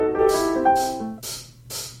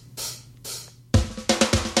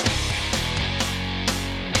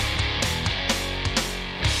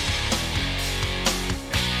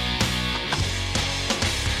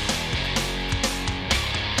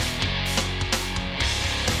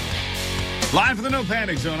Live from the No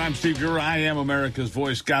Panic Zone, I'm Steve Gruber. I am America's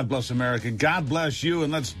voice. God bless America. God bless you,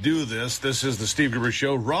 and let's do this. This is the Steve Gruber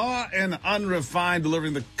Show, raw and unrefined,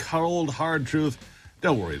 delivering the cold, hard truth.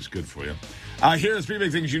 Don't worry, it's good for you. Here are three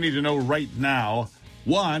big things you need to know right now.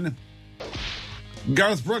 One,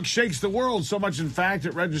 Garth Brooks shakes the world so much, in fact,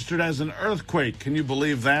 it registered as an earthquake. Can you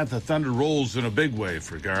believe that? The thunder rolls in a big way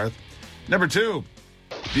for Garth. Number two,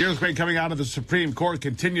 the earthquake coming out of the Supreme Court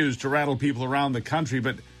continues to rattle people around the country,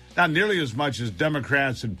 but not nearly as much as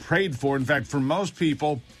Democrats had prayed for. In fact, for most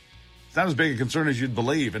people, it's not as big a concern as you'd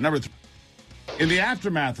believe. And number three, in the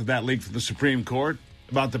aftermath of that leak from the Supreme Court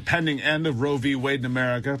about the pending end of Roe V Wade in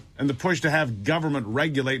America and the push to have government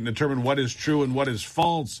regulate and determine what is true and what is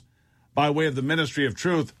false by way of the Ministry of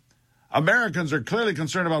Truth, Americans are clearly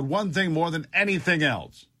concerned about one thing more than anything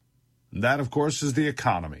else. And that, of course, is the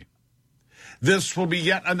economy. This will be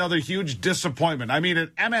yet another huge disappointment. I mean,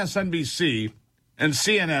 at MSNBC and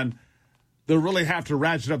CNN, they'll really have to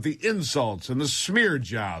ratchet up the insults and the smear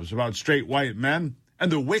jobs about straight white men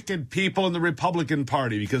and the wicked people in the Republican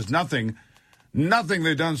Party, because nothing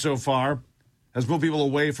they've done so far has moved people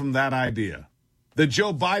away from that idea that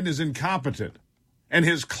Joe Biden is incompetent and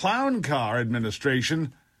his clown car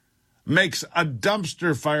administration makes a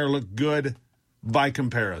dumpster fire look good by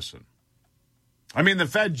comparison. I mean, the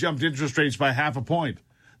Fed jumped interest rates by 0.5 point,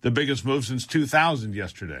 the biggest move since 2000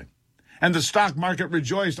 yesterday. And the stock market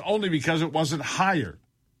rejoiced only because it wasn't higher.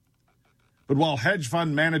 But while hedge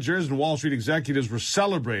fund managers and Wall Street executives were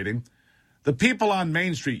celebrating, the people on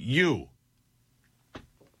Main Street, you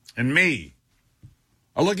and me,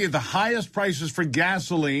 are looking at the highest prices for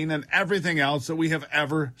gasoline and everything else that we have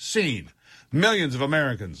ever seen. Millions of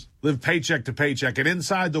Americans live paycheck to paycheck, and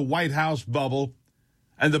inside the White House bubble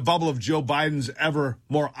and the bubble of Joe Biden's ever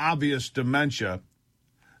more obvious dementia,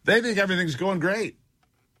 they think everything's going great.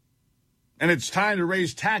 And it's time to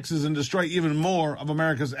raise taxes and destroy even more of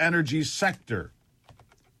America's energy sector.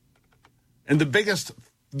 And the biggest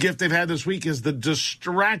gift they've had this week is the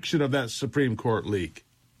distraction of that Supreme Court leak.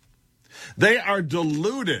 They are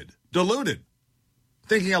deluded,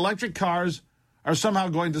 thinking electric cars are somehow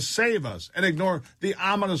going to save us and ignore the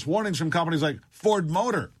ominous warnings from companies like Ford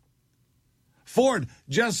Motor. Ford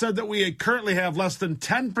just said that we currently have less than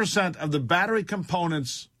 10% of the battery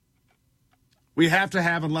components we have to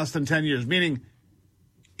have in less than 10 years, meaning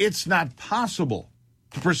it's not possible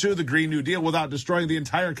to pursue the Green New Deal without destroying the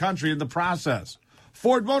entire country in the process.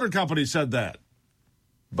 Ford Motor Company said that.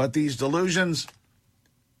 But these delusions,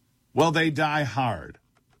 well, they die hard.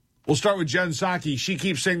 We'll start with Jen Psaki. She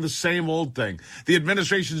keeps saying the same old thing. The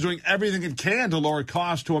administration is doing everything it can to lower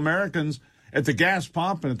costs to Americans at the gas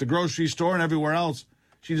pump and at the grocery store and everywhere else.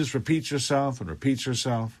 She just repeats herself and repeats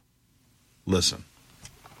herself. Listen.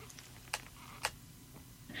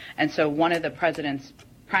 And so one of the president's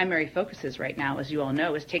primary focuses right now, as you all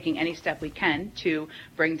know, is taking any step we can to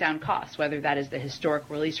bring down costs, whether that is the historic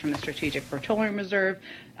release from the Strategic Petroleum Reserve,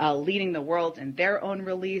 leading the world in their own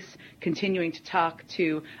release, continuing to talk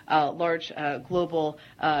to large global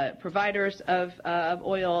providers of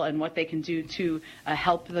oil and what they can do to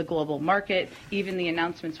help the global market, even the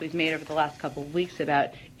announcements we've made over the last couple of weeks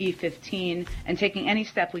about E15, and taking any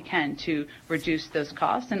step we can to reduce those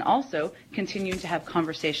costs, and also continuing to have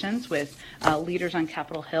conversations with leaders on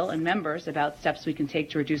Capitol Hill and members about steps we can take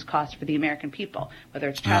to reduce costs for the American people, whether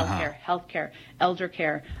it's child care, health care, elder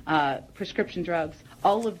care, prescription drugs.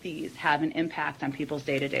 All of these have an impact on people's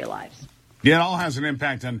day-to-day lives. Yeah, it all has an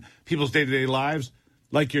impact on people's day-to-day lives,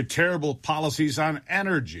 like your terrible policies on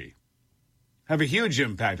energy have a huge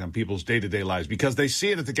impact on people's day-to-day lives because they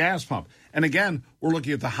see it at the gas pump. And again, we're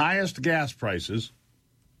looking at the highest gas prices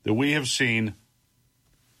that we have seen,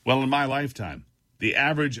 well, in my lifetime. The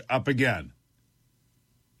average up again.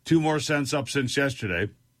 2 more cents up since yesterday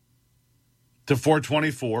to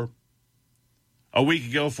 $4.24. A week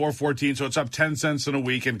ago, $4.14, so it's up 10 cents in a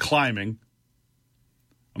week and climbing.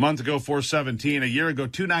 A month ago, $4.17. A year ago,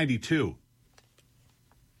 $2.92.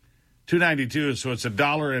 $2.92, so it's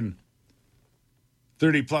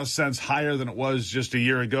 $1.30+ cents higher than it was just a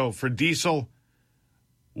year ago. For diesel,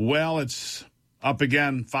 well, it's up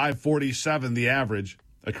again, $5.47 the average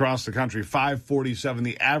across the country. $5.47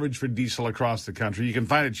 the average for diesel across the country. You can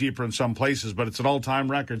find it cheaper in some places, but it's an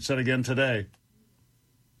all-time record set again today.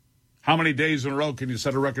 How many days in a row can you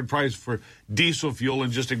set a record price for diesel fuel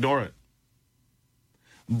and just ignore it?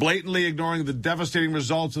 Blatantly ignoring the devastating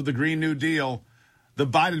results of the Green New Deal, the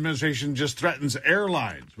Biden administration just threatens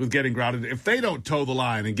airlines with getting grounded if they don't toe the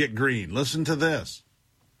line and get green. Listen to this.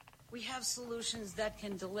 We have solutions that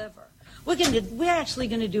can deliver. We're actually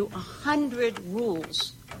going to do 100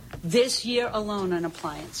 rules this year alone on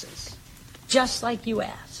appliances, just like you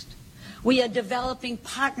asked. We are developing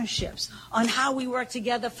partnerships on how we work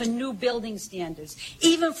together for new building standards,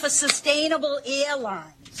 even for sustainable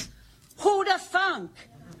airlines. Who'd have thunk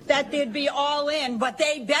that they'd be all in, but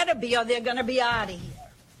they better be or they're going to be out of here.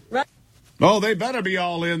 Right? Oh, they better be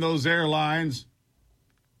all in, those airlines.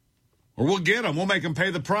 Or we'll get them. We'll make them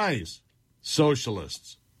pay the price.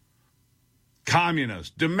 Socialists.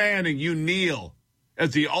 Communists demanding you kneel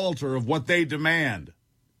at the altar of what they demand.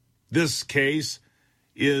 This case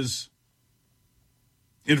is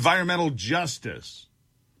environmental justice.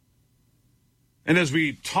 And as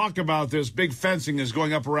we talk about this, big fencing is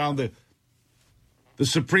going up around the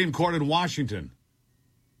Supreme Court in Washington.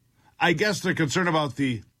 I guess they're concerned about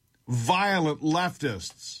the violent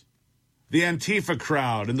leftists, the Antifa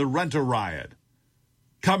crowd, and the rent-a riot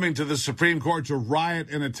coming to the Supreme Court to riot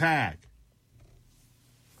and attack.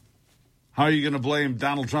 How are you going to blame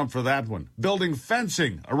Donald Trump for that one? Building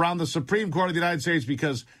fencing around the Supreme Court of the United States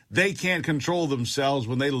because they can't control themselves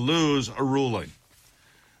when they lose a ruling.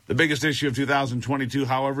 The biggest issue of 2022,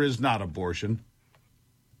 however, is not abortion.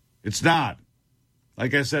 It's not.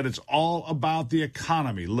 Like I said, it's all about the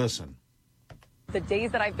economy. Listen. The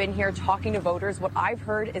days that I've been here talking to voters, what I've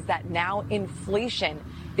heard is that now inflation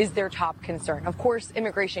is their top concern. Of course,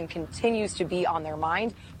 immigration continues to be on their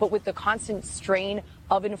mind, but with the constant strain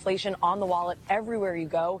of inflation on the wallet everywhere you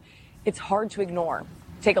go, it's hard to ignore.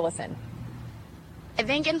 Take a listen. I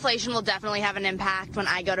think inflation will definitely have an impact when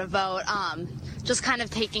I go to vote. Just kind of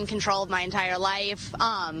taking control of my entire life,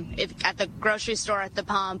 at the grocery store, at the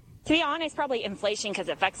pump. To be honest, probably inflation because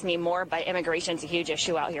it affects me more, but immigration's a huge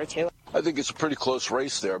issue out here, too. I think it's a pretty close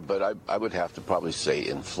race there, but I would have to probably say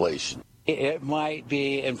inflation. It might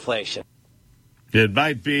be inflation. It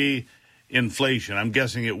might be inflation. I'm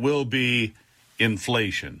guessing it will be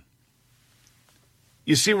inflation.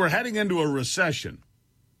 You see, we're heading into a recession.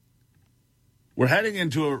 We're heading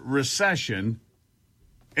into a recession,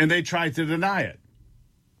 and they try to deny it.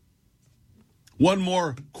 One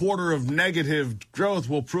more quarter of negative growth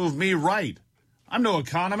will prove me right. I'm no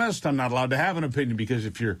economist. I'm not allowed to have an opinion because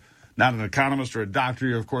if you're not an economist or a doctor,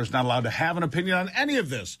 you're, of course, not allowed to have an opinion on any of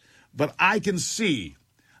this. But I can see,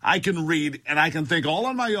 I can read, and I can think all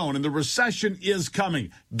on my own, and the recession is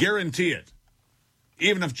coming. Guarantee it.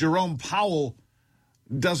 Even if Jerome Powell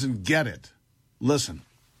doesn't get it. Listen.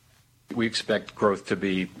 We expect growth to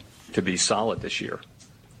be solid this year.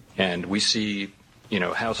 And we see,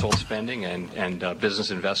 household spending and business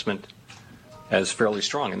investment as fairly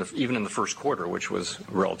strong, even in the first quarter, which was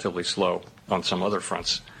relatively slow on some other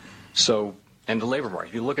fronts. So, and the labor market.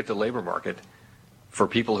 If you look at the labor market, for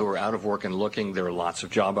people who are out of work and looking, there are lots of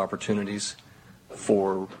job opportunities.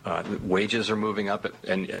 For wages are moving up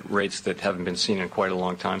at rates that haven't been seen in quite a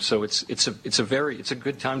long time. So it's a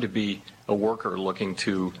good time to be a worker looking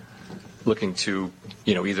to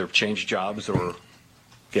either change jobs or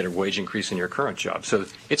get a wage increase in your current job. So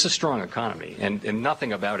it's a strong economy, and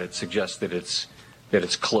nothing about it suggests that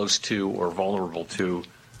it's close to or vulnerable to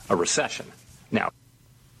a recession. Now,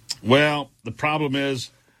 well, the problem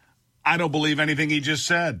is I don't believe anything he just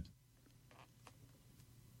said.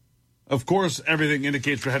 Of course, everything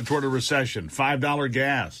indicates we're headed toward a recession. $5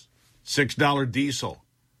 gas, $6 diesel.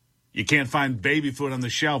 You can't find baby food on the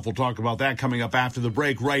shelf. We'll talk about that coming up after the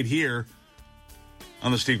break right here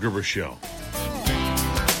on the Steve Gruber Show.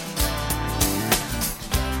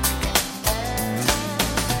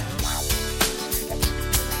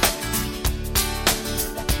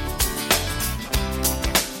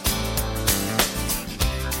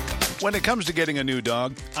 When it comes to getting a new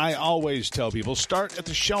dog, I always tell people start at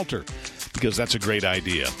the shelter because that's a great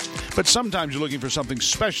idea. But sometimes you're looking for something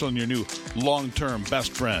special in your new long-term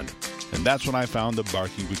best friend. And that's when I found the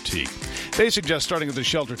Barking Boutique. They suggest starting at the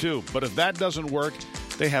shelter too, but if that doesn't work,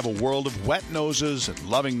 they have a world of wet noses and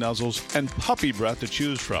loving nuzzles and puppy breath to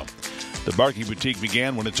choose from. The Barking Boutique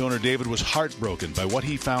began when its owner David was heartbroken by what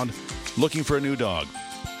he found looking for a new dog.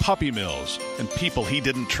 Puppy mills and people he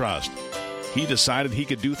didn't trust. He decided he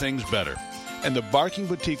could do things better, and the Barking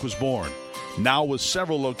Boutique was born, now with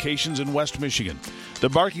several locations in West Michigan. The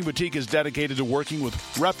Barking Boutique is dedicated to working with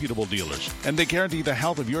reputable dealers, and they guarantee the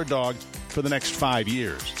health of your dog for the next 5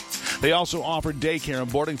 years. They also offer daycare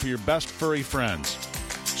and boarding for your best furry friends.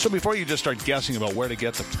 So before you just start guessing about where to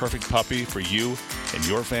get the perfect puppy for you and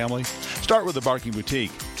your family, start with the Barking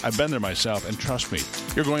Boutique. I've been there myself, and trust me,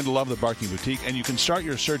 you're going to love the Barking Boutique, and you can start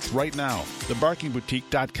your search right now.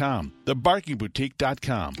 TheBarkingBoutique.com.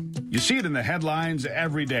 TheBarkingBoutique.com. You see it in the headlines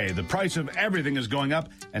every day. The price of everything is going up,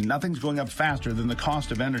 and nothing's going up faster than the cost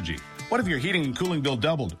of energy. What if your heating and cooling bill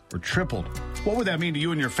doubled or tripled? What would that mean to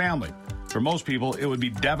you and your family? For most people, it would be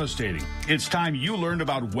devastating. It's time you learned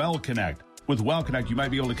about Well Connect. With WellConnect, you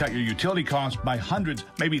might be able to cut your utility costs by hundreds,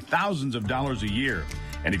 maybe thousands of dollars a year.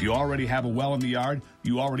 And if you already have a well in the yard,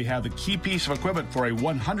 you already have the key piece of equipment for a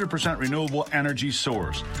 100% renewable energy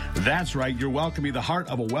source. That's right, your well can be the heart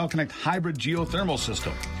of a WellConnect hybrid geothermal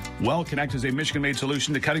system. WellConnect is a Michigan-made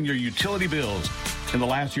solution to cutting your utility bills. In the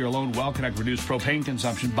last year alone, WellConnect reduced propane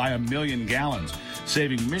consumption by 1 million gallons,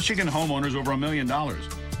 saving Michigan homeowners over $1 million.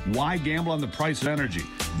 Why gamble on the price of energy?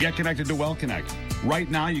 Get connected to WellConnect. Right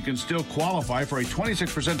now, you can still qualify for a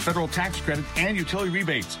 26% federal tax credit and utility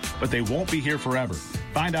rebates, but they won't be here forever.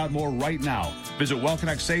 Find out more right now. Visit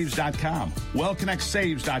WellConnectSaves.com,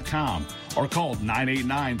 WellConnectSaves.com, or call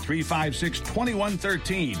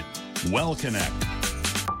 989-356-2113. WellConnect.